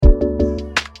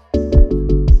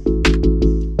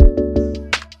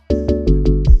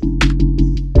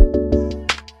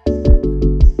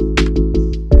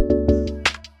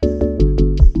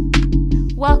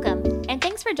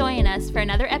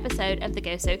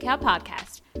Go SoCal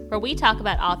podcast, where we talk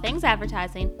about all things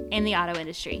advertising in the auto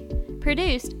industry.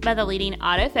 Produced by the leading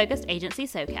auto-focused agency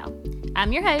SoCal.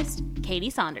 I'm your host, Katie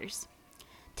Saunders.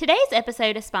 Today's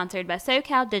episode is sponsored by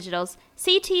SoCal Digital's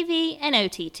CTV and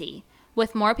OTT.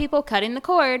 With more people cutting the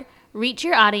cord, reach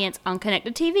your audience on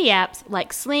connected TV apps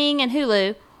like Sling and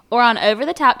Hulu, or on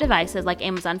over-the-top devices like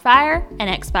Amazon Fire and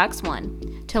Xbox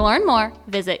One. To learn more,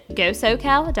 visit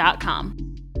GoSoCal.com.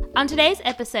 On today's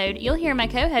episode, you'll hear my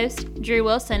co-host, Drew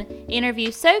Wilson, interview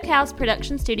SoCal's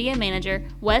production studio manager,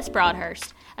 Wes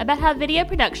Broadhurst, about how video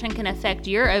production can affect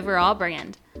your overall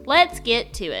brand. Let's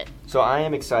get to it. So I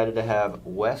am excited to have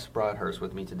Wes Broadhurst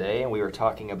with me today, and we were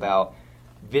talking about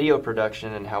video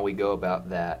production and how we go about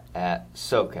that at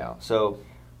SoCal. So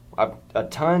I've a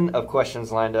ton of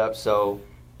questions lined up, so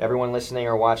everyone listening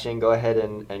or watching, go ahead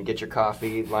and get your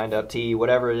coffee lined up, tea,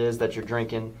 whatever it is that you're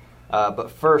drinking.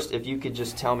 But first, if you could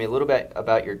just tell me a little bit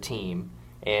about your team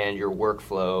and your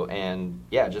workflow and,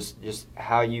 yeah, just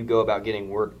how you go about getting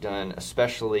work done,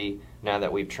 especially now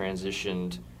that we've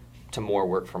transitioned to more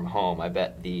work from home. I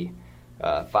bet the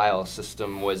file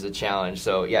system was a challenge.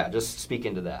 So, yeah, just speak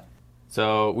into that.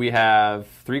 So we have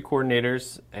 3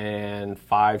 coordinators and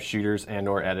 5 shooters and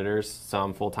or editors,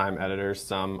 some full-time editors,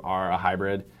 some are a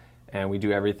hybrid, and we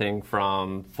do everything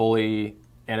from fully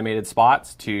animated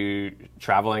spots to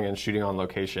traveling and shooting on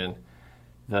location.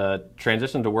 The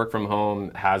transition to work from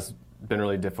home has been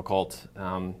really difficult.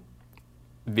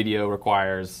 Video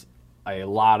requires a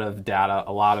lot of data,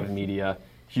 a lot of media,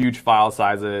 huge file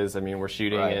sizes. I mean, we're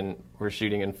shooting in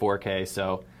 4K,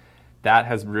 so that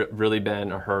has really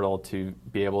been a hurdle to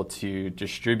be able to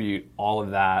distribute all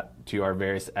of that to our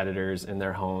various editors in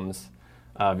their homes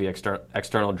via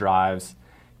external drives.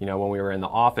 You know, when we were in the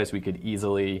office, we could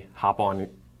easily hop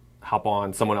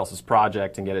on someone else's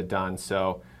project and get it done.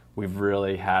 So we've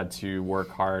really had to work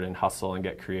hard and hustle and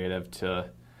get creative to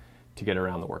get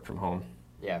around the work from home.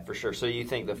 Yeah, for sure. So you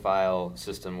think the file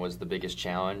system was the biggest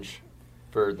challenge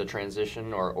for the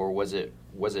transition, or was it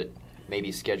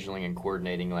maybe scheduling and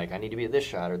coordinating, like I need to be at this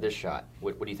shot or this shot?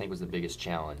 What do you think was the biggest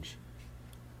challenge?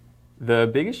 The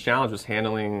biggest challenge was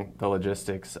handling the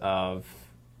logistics of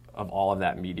all of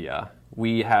that media.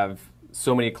 We have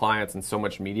so many clients and so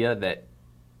much media that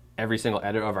every single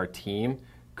editor of our team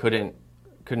couldn't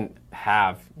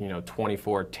have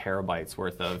 24 terabytes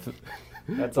worth of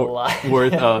that's a lot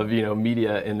worth of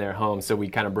media in their home. So we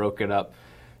kind of broke it up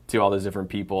to all those different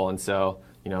people, and so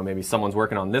maybe someone's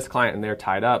working on this client and they're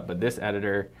tied up, but this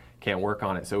editor can't work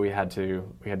on it. So we had to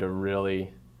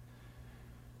really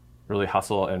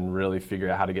hustle and really figure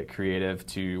out how to get creative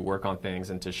to work on things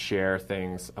and to share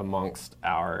things amongst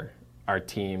our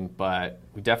team. But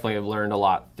we definitely have learned a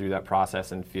lot through that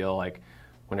process and feel like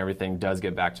when everything does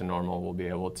get back to normal, we'll be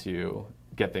able to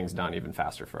get things done even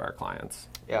faster for our clients.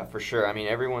 Yeah, for sure. I mean,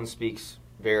 everyone speaks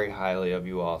very highly of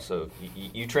you all, so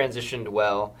you transitioned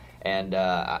well, and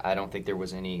I don't think there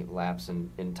was any lapse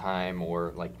in time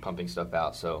or like pumping stuff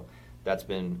out, so that's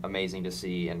been amazing to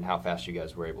see and how fast you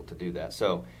guys were able to do that.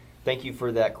 So thank you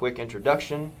for that quick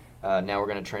introduction. Now we're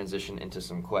going to transition into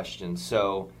some questions.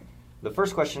 So the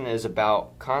first question is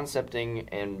about concepting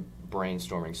and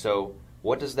brainstorming. So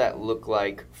what does that look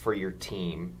like for your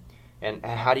team, and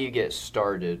how do you get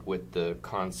started with the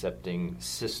concepting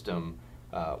system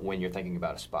when you're thinking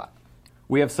about a spot?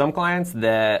 We have some clients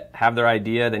that have their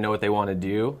idea, they know what they want to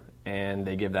do, and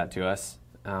they give that to us.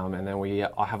 And then we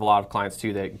have a lot of clients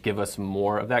too that give us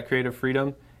more of that creative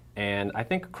freedom. And I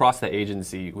think across the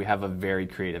agency, we have a very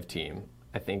creative team.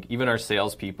 I think even our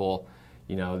salespeople,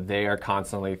 they are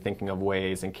constantly thinking of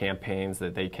ways and campaigns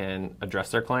that they can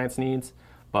address their clients' needs.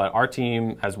 But our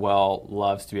team as well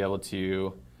loves to be able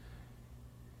to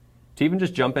even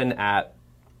just jump in at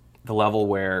the level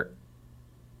where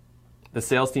the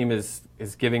sales team is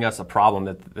giving us a problem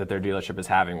that their dealership is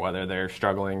having, whether they're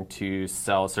struggling to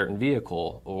sell a certain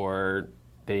vehicle, or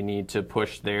they need to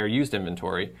push their used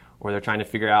inventory, or they're trying to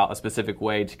figure out a specific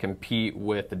way to compete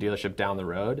with the dealership down the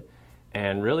road.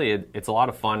 And really, it's a lot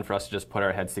of fun for us to just put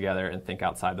our heads together and think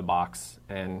outside the box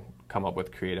and come up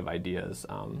with creative ideas.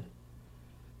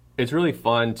 It's really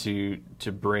fun to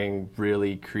bring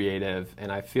really creative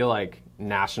and I feel like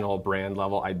national brand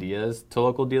level ideas to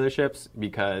local dealerships,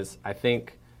 because I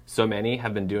think so many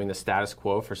have been doing the status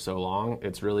quo for so long.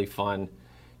 It's really fun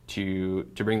to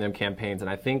bring them campaigns. And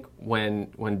I think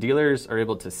when dealers are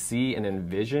able to see and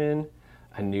envision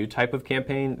a new type of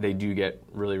campaign, they do get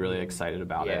really, really excited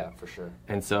about it. Yeah, for sure.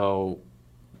 And so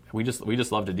we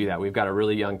just love to do that. We've got a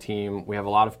really young team. We have a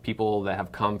lot of people that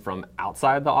have come from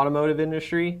outside the automotive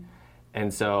industry.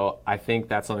 And so I think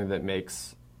that's something that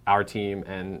makes our team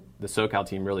and the SoCal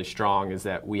team really strong is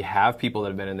that we have people that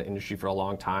have been in the industry for a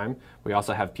long time. We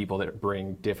also have people that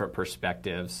bring different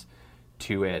perspectives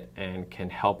to it and can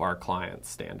help our clients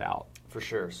stand out. For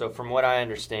sure. So from what I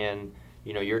understand,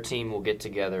 your team will get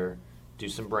together, do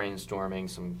some brainstorming,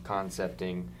 some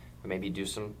concepting, maybe do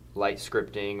some light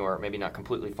scripting, or maybe not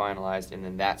completely finalized, and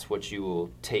then that's what you will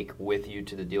take with you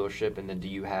to the dealership. And then do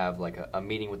you have like a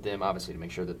meeting with them, obviously, to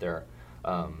make sure that they're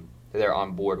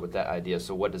on board with that idea?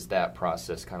 So what does that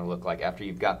process kind of look like after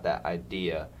you've got that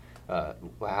idea?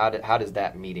 How does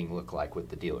that meeting look like with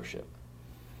the dealership?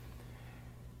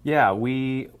 Yeah,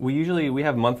 we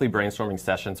have monthly brainstorming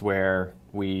sessions where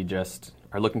we just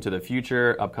are looking to the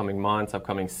future, upcoming months,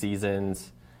 upcoming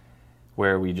seasons,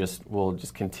 where we'll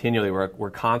just continually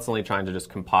we're constantly trying to just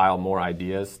compile more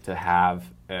ideas to have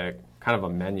a kind of a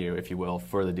menu, if you will,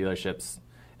 for the dealerships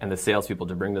and the salespeople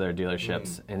to bring to their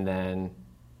dealerships. And then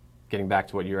getting back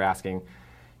to what you're asking,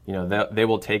 they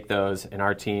will take those, and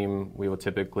our team, we will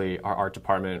typically, our art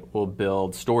department will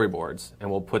build storyboards,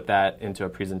 and we'll put that into a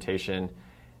presentation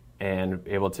and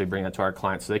able to bring that to our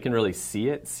clients so they can really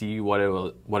see what it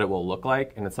will look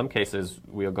like. And in some cases,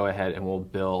 we'll go ahead and we'll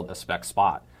build a spec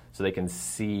spot so they can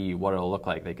see what it'll look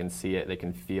like. They can see it, they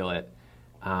can feel it.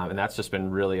 And that's just been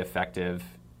really effective.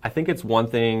 I think it's one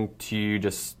thing to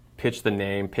just pitch the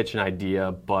name, pitch an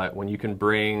idea, but when you can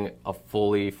bring a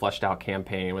fully fleshed out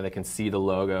campaign where they can see the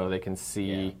logo, they can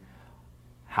see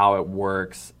how it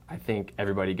works, I think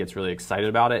everybody gets really excited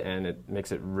about it, and it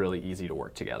makes it really easy to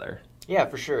work together. Yeah,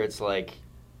 for sure. It's like,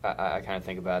 I kind of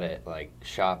think about it like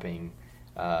shopping.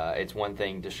 It's one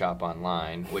thing to shop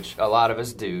online, which a lot of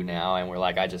us do now, and we're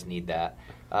like, I just need that.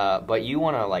 But you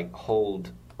want to like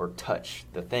hold or touch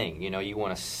the thing. You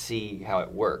want to see how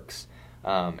it works.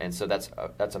 And so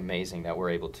that's amazing that we're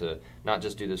able to not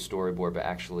just do the storyboard, but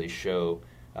actually show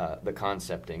the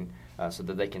concepting so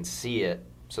that they can see it,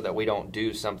 so that we don't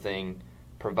do something,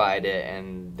 provide it,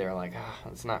 and they're like,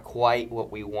 it's not quite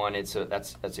what we wanted. So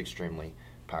that's extremely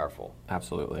powerful.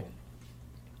 Absolutely.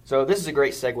 So this is a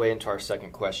great segue into our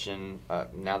second question.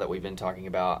 Now that we've been talking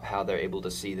about how they're able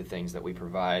to see the things that we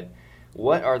provide,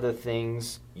 what are the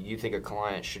things you think a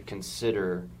client should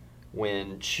consider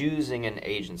when choosing an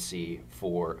agency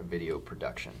for video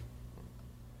production?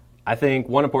 I think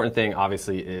one important thing,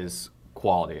 obviously, is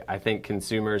quality. I think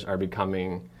consumers are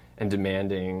becoming and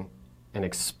demanding and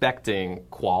expecting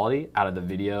quality out of the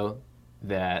video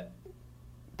that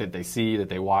they see, that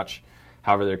they watch,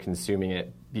 however they're consuming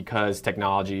it, because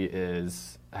technology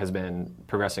has been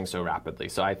progressing so rapidly.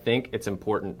 So I think it's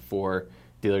important for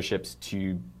dealerships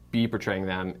to be portraying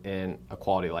them in a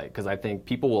quality light, because I think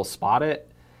people will spot it,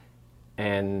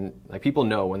 and like people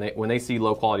know when they see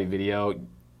low quality video,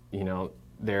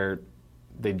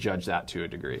 they judge that to a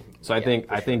degree. So I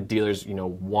think dealers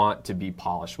want to be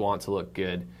polished, want to look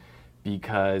good,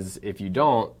 because if you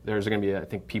don't, there's going to be, I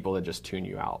think, people that just tune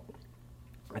you out.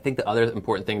 I think the other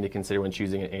important thing to consider when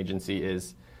choosing an agency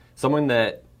is someone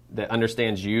that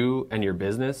understands you and your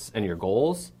business and your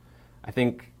goals. I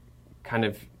think kind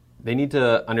of they need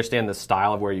to understand the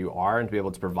style of where you are and to be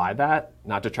able to provide that,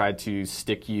 not to try to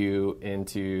stick you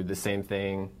into the same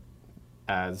thing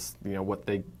as what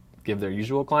they give their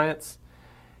usual clients.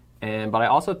 But I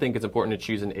also think it's important to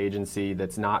choose an agency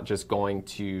that's not just going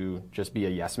to just be a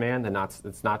yes man,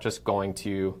 it's not going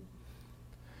to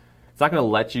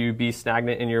let you be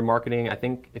stagnant in your marketing. I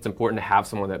think it's important to have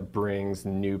someone that brings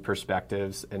new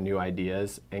perspectives and new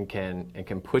ideas and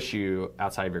can push you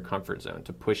outside of your comfort zone,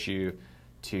 to push you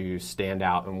to stand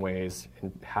out in ways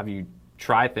and have you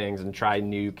try things and try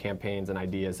new campaigns and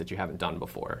ideas that you haven't done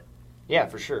before. Yeah,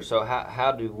 for sure. So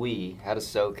how does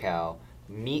SoCal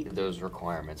meet those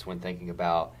requirements when thinking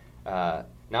about not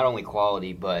only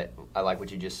quality, but I like what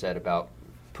you just said about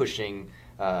pushing,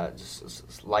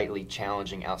 just slightly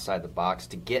challenging outside the box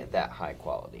to get that high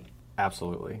quality?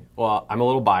 Absolutely. Well, I'm a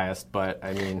little biased, but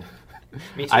I mean,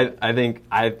 Me too. I think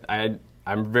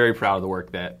I'm very proud of the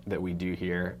work that we do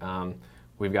here.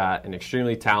 We've got an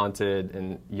extremely talented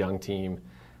and young team.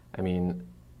 I mean,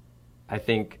 I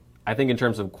think in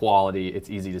terms of quality, it's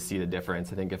easy to see the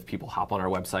difference. I think if people hop on our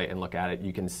website and look at it,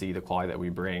 you can see the quality that we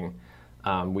bring.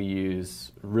 We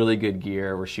use really good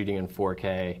gear. We're shooting in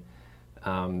 4K.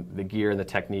 The gear and the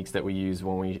techniques that we use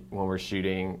when we're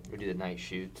shooting. We do the night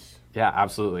shoots. Yeah,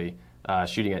 absolutely.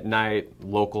 Shooting at night,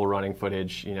 local running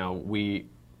footage. We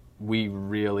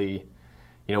really,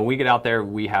 when we get out there,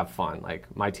 we have fun. Like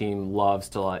my team loves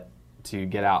to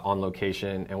get out on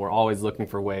location, and we're always looking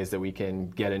for ways that we can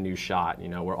get a new shot.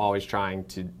 We're always trying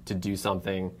to do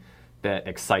something that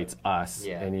excites us.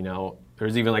 Yeah. And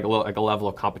there's even like a level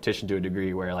of competition to a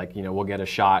degree where we'll get a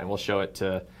shot and we'll show it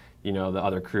to the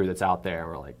other crew that's out there, and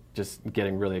we're like just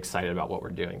getting really excited about what we're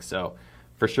doing. So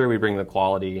for sure we bring the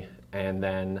quality, and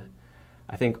then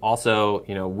I think also,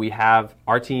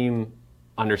 our team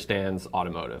understands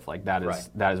automotive. Like that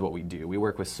is what we do. We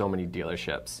work with so many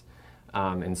dealerships.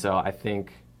 And so I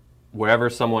think wherever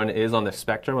someone is on the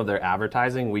spectrum of their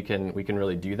advertising, we can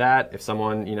really do that. If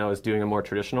someone, is doing a more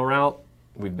traditional route,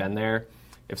 we've been there.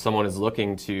 If someone is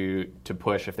looking to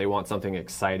push, if they want something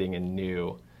exciting and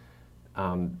new,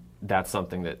 that's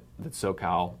something that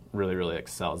SoCal really, really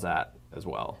excels at as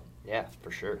well. Yeah,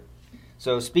 for sure.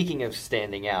 So speaking of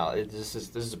standing out, this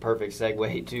is a perfect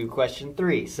segue to question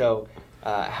 3. So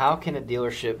how can a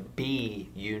dealership be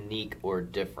unique or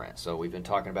different? So we've been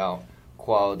talking about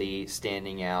quality,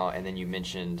 standing out, and then you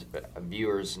mentioned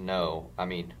viewers know. I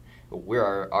mean,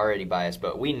 we're already biased,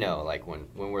 but we know, like when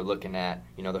we're looking at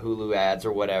the Hulu ads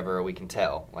or whatever, we can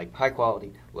tell like high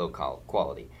quality, low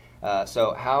quality.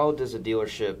 So how does a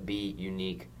dealership be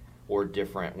unique or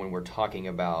different when we're talking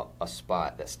about a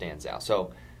spot that stands out?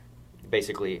 So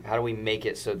basically, how do we make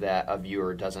it so that a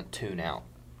viewer doesn't tune out?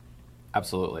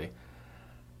 Absolutely.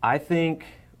 I think,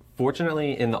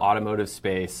 fortunately, in the automotive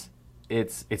space,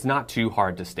 it's not too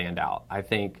hard to stand out. I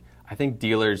think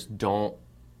dealers don't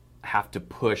have to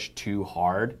push too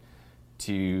hard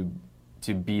to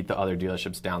beat the other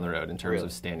dealerships down the road in terms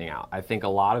of standing out. I think a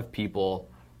lot of people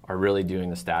are really doing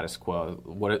the status quo,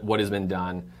 what has been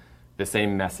done, the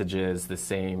same messages, the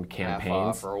same campaigns.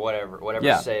 Half off or whatever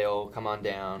sale, come on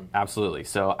down. Absolutely.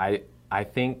 So I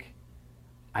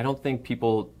don't think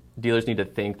dealers need to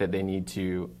think that they need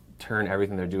to turn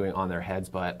everything they're doing on their heads,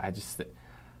 but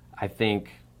I think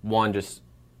one, just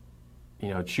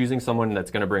choosing someone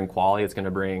that's going to bring quality, it's going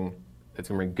to bring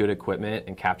good equipment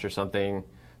and capture something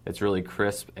that's really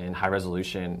crisp and high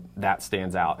resolution, that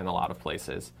stands out in a lot of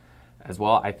places. As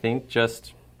well, I think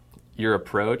just your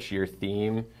approach, your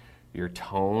theme, your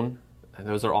tone,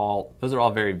 those are all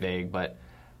very vague, but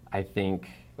I think...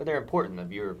 But they're important, the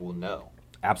viewer will know.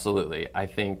 Absolutely. I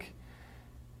think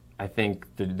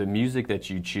the music that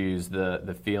you choose,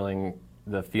 the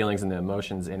feelings and the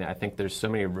emotions in it, I think there's so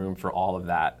many room for all of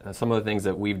that. Some of the things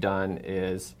that we've done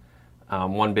is,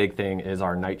 one big thing is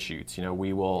our night shoots.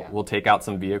 We'll take out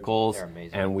some vehicles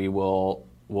and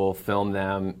we'll film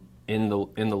them in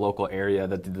the local area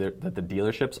that the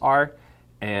dealerships are,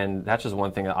 and that's just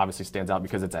one thing that obviously stands out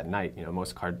because it's at night.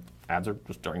 Most car ads are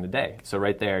just during the day. So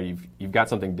right there, you've got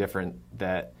something different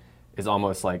that is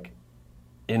almost like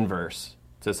inverse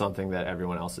to something that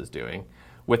everyone else is doing.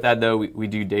 With that, though, we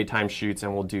do daytime shoots,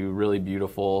 and we'll do really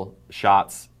beautiful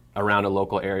shots around a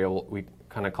local area. We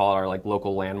kind of call it our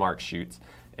local landmark shoots.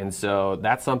 And so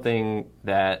that's something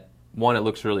that, one, it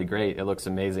looks really great. It looks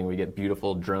amazing. We get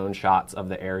beautiful drone shots of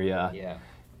the area. Yeah.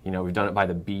 We've done it by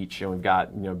the beach, and we've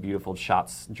got beautiful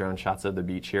drone shots of the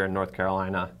beach here in North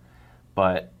Carolina.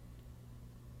 But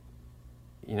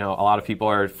a lot of people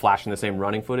are flashing the same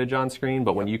running footage on screen,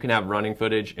 but when you can have running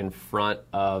footage in front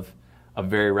of a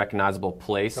very recognizable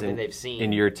place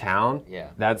in your town,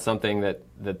 that's something that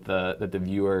the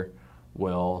viewer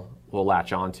will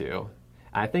latch onto.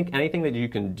 And I think anything that you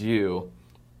can do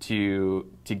to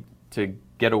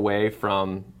get away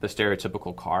from the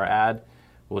stereotypical car ad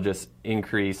will just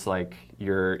increase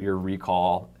your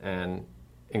recall and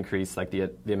increase the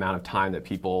amount of time that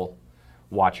people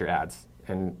watch your ads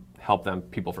and help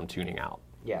people from tuning out.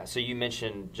 Yeah, so you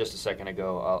mentioned just a second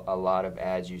ago a lot of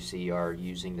ads you see are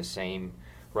using the same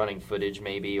running footage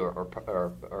maybe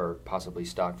or possibly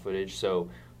stock footage. So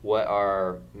what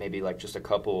are maybe just a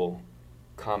couple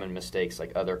common mistakes,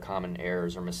 other common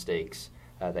errors or mistakes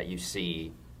that you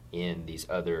see in these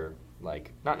other,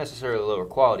 not necessarily lower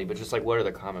quality, but just what are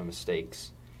the common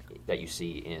mistakes that you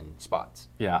see in spots?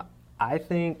 Yeah, I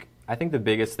think the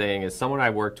biggest thing is someone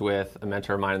I worked with, a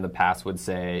mentor of mine in the past, would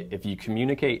say, if you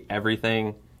communicate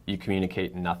everything, you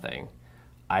communicate nothing.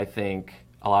 I think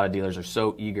a lot of dealers are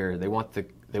so eager. They want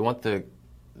their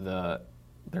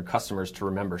customers to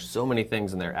remember so many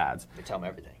things in their ads. They tell them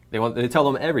everything. They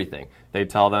tell them everything. They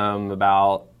tell them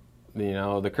about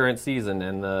the current season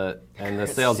and the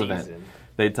sales event.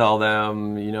 They tell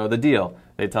them the deal.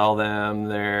 They tell them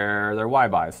their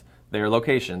Y-buys, their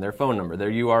location, their phone number,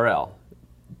 their URL.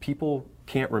 People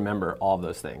can't remember all of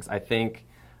those things. I think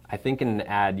in an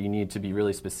ad you need to be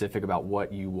really specific about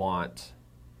what you want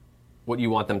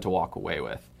them to walk away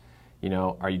with.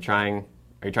 Are you trying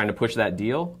to push that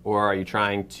deal, or are you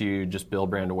trying to just build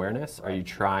brand awareness? Right. Are you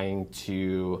trying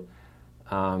to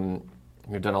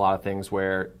we've done a lot of things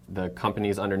where the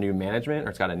company's under new management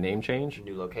or it's got a name change.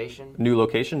 New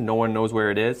location, no one knows where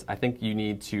it is. I think you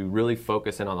need to really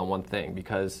focus in on the one thing,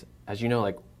 because as you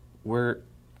know, we're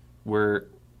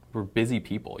busy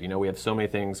people. You know, we have so many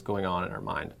things going on in our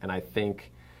mind, and I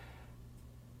think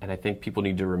people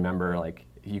need to remember, like,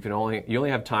 you only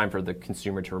have time for the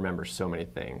consumer to remember so many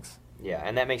things. Yeah,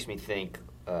 and that makes me think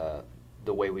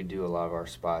the way we do a lot of our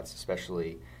spots,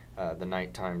 especially the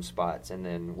nighttime spots, and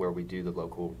then where we do the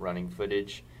local running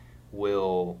footage,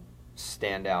 will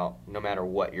stand out no matter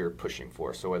what you're pushing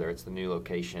for. So whether it's the new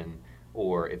location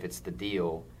or if it's the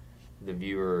deal, the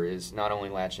viewer is not only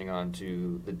latching on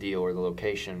to the deal or the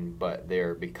location, but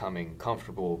they're becoming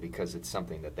comfortable because it's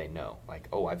something that they know. Like,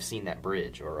 oh, I've seen that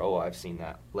bridge, or oh, I've seen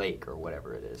that lake, or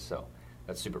whatever it is. So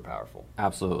that's super powerful.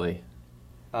 Absolutely.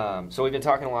 So we've been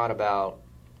talking a lot about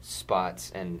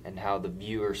spots and how the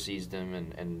viewer sees them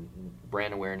and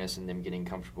brand awareness and them getting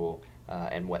comfortable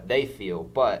and what they feel.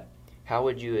 But how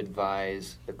would you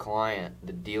advise the client,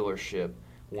 the dealership,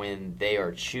 when they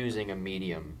are choosing a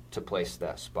medium to place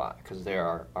that spot? Because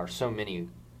there are so many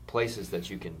places that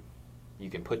you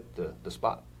can put the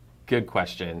spot. Good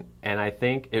question. And I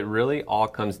think it really all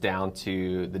comes down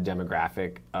to the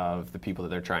demographic of the people that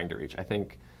they're trying to reach. I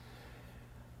think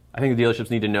the dealerships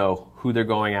need to know who they're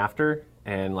going after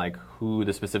and like who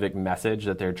the specific message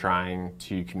that they're trying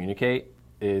to communicate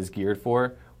is geared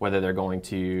for, whether they're going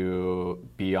to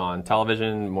be on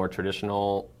television, more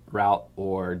traditional route,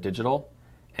 or digital.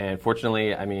 And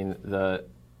fortunately, I mean, the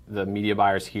media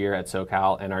buyers here at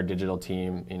SoCal and our digital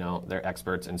team, you know, they're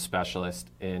experts and specialists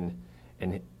in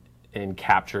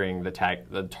capturing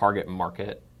the target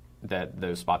market that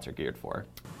those spots are geared for.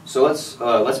 So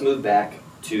let's move back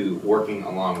to working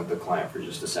along with the client for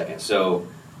just a second. So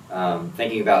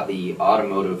thinking about the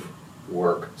automotive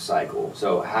work cycle.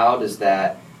 So how does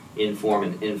that inform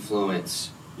and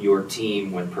influence your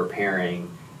team when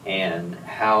preparing, and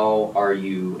how are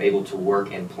you able to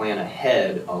work and plan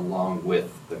ahead along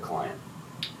with the client?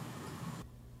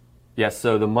 Yes,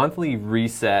 so the monthly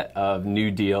reset of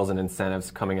new deals and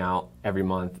incentives coming out every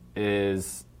month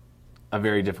is a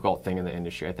very difficult thing in the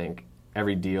industry. I think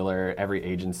every dealer, every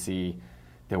agency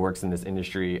that works in this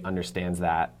industry understands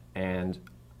that. And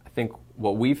I think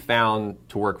what we've found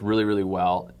to work really, really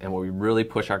well, and what we really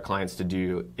push our clients to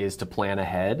do, is to plan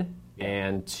ahead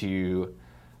and to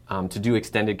do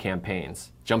extended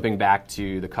campaigns. Jumping back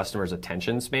to the customer's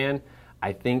attention span,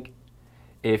 I think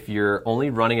if you're only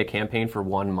running a campaign for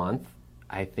 1 month,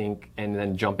 and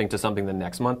then jumping to something the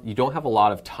next month, you don't have a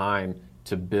lot of time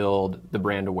to build the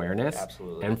brand awareness.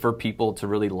 Absolutely. And for people to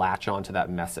really latch onto that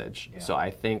message. Yeah. So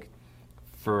I think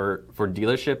for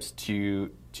dealerships to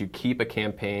keep a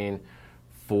campaign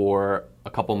for a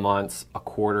couple months, a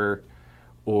quarter,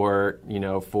 or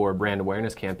for brand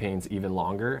awareness campaigns even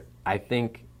longer, I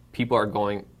think people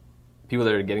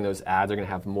that are getting those ads are going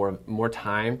to have more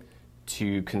time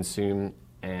to consume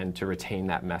and to retain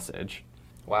that message.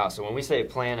 Wow, so when we say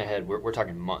plan ahead, we're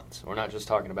talking months. We're not just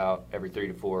talking about every 3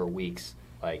 to 4 weeks,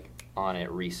 like on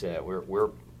it reset. We're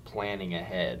planning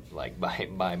ahead, like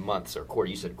by months or quarter.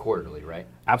 You said quarterly, right?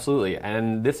 Absolutely,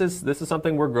 and this is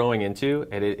something we're growing into.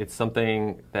 It's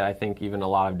something that I think even a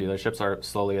lot of dealerships are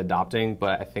slowly adopting,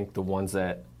 but I think the ones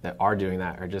that are doing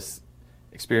that are just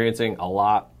experiencing a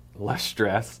lot less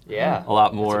stress, yeah, a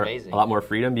lot more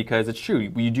freedom, because it's true.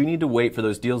 You do need to wait for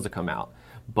those deals to come out,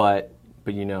 but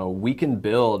we can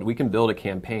build a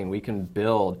campaign, we can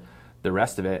build the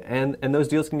rest of it, and those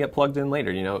deals can get plugged in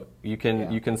later. You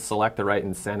can select the right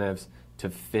incentives to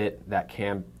fit that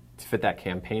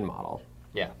campaign model.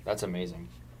 Yeah, that's amazing.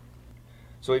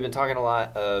 So we've been talking a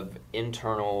lot of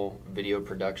internal video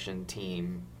production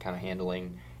team kind of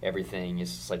handling everything.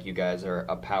 It's just like you guys are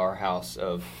a powerhouse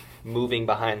of moving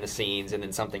behind the scenes, and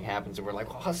then something happens and we're like,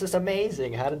 oh, this is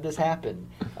amazing, how did this happen?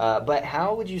 But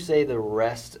how would you say the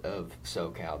rest of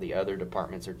SoCal, the other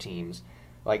departments or teams,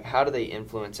 like how do they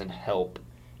influence and help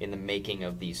in the making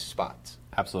of these spots?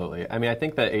 Absolutely. I mean, I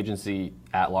think the agency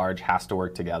at large has to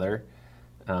work together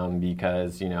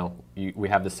because we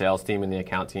have the sales team and the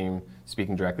account team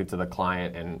speaking directly to the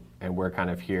client, and we're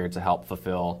kind of here to help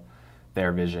fulfill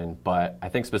their vision. But I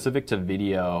think specific to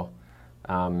video,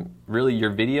 really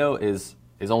your video is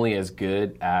only as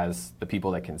good as the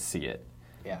people that can see it.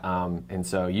 Yeah. And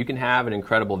so you can have an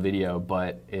incredible video,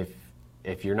 but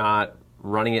if you're not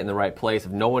running it in the right place,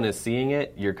 if no one is seeing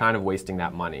it, you're kind of wasting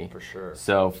that money. For sure.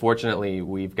 So fortunately,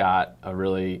 we've got a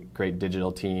really great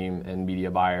digital team and media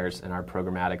buyers and our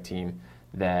programmatic team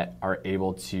that are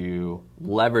able to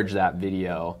leverage that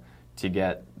video to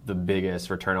get the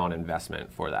biggest return on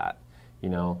investment for that.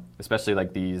 Especially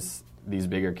like these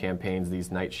bigger campaigns, these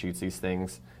night shoots, these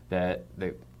things that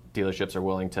the dealerships are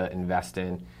willing to invest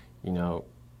in,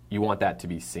 you want that to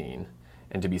be seen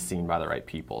and to be seen by the right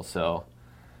people. So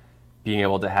being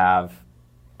able to have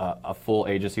a full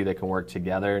agency that can work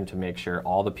together and to make sure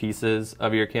all the pieces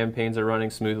of your campaigns are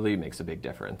running smoothly makes a big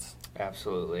difference.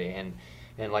 Absolutely.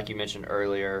 And like you mentioned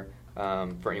earlier,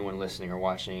 for anyone listening or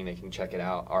watching, they can check it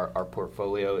out. Our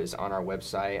portfolio is on our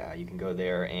website. You can go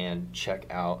there and check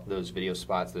out those video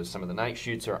spots. Some of the night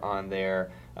shoots are on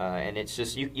there. And it's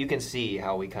just, you can see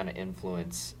how we kind of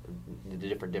influence the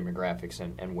different demographics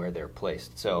and where they're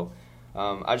placed. So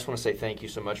I just want to say thank you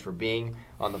so much for being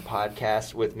on the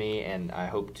podcast with me, and I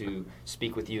hope to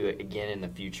speak with you again in the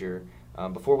future.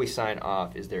 Before we sign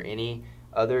off, is there any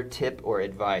other tip or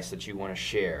advice that you want to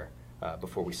share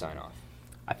before we sign off?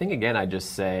 I think, again, I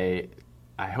just say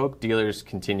I hope dealers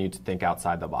continue to think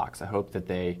outside the box. I hope that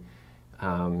they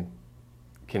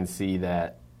can see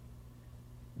that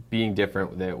being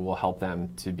different, that will help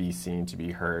them to be seen, to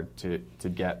be heard, to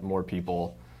get more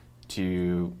people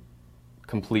to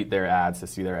complete their ads, to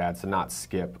see their ads, to not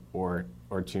skip or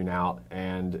tune out.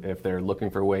 And if they're looking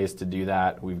for ways to do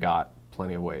that, we've got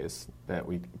plenty of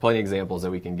examples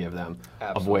that we can give them.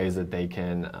 Absolutely. Of ways that they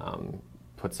can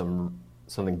put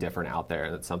something different out there,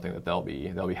 and it's something that they'll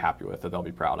be happy with, that they'll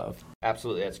be proud of.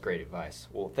 Absolutely, that's great advice.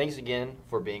 Well, thanks again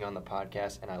for being on the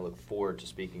podcast, and I look forward to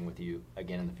speaking with you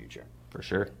again in the future. For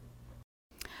sure.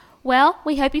 Well,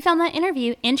 we hope you found that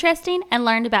interview interesting and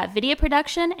learned about video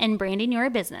production and branding your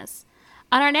business.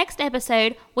 On our next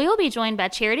episode, we will be joined by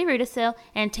Charity Rudisil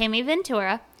and Tammy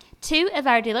Ventura, two of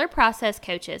our dealer process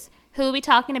coaches, who will be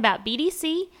talking about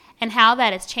BDC and how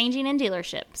that is changing in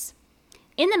dealerships.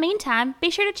 In the meantime, be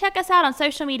sure to check us out on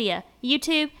social media,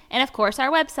 YouTube, and of course our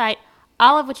website,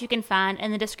 all of which you can find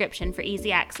in the description for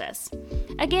easy access.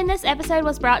 Again, this episode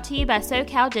was brought to you by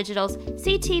SoCal Digital's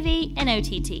CTV and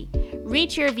OTT.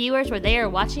 Reach your viewers where they are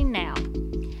watching now.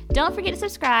 Don't forget to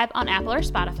subscribe on Apple or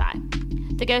Spotify.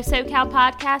 The Go SoCal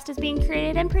podcast is being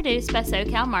created and produced by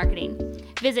SoCal Marketing.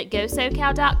 Visit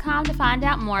GoSoCal.com to find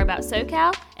out more about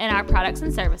SoCal and our products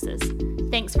and services.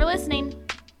 Thanks for listening.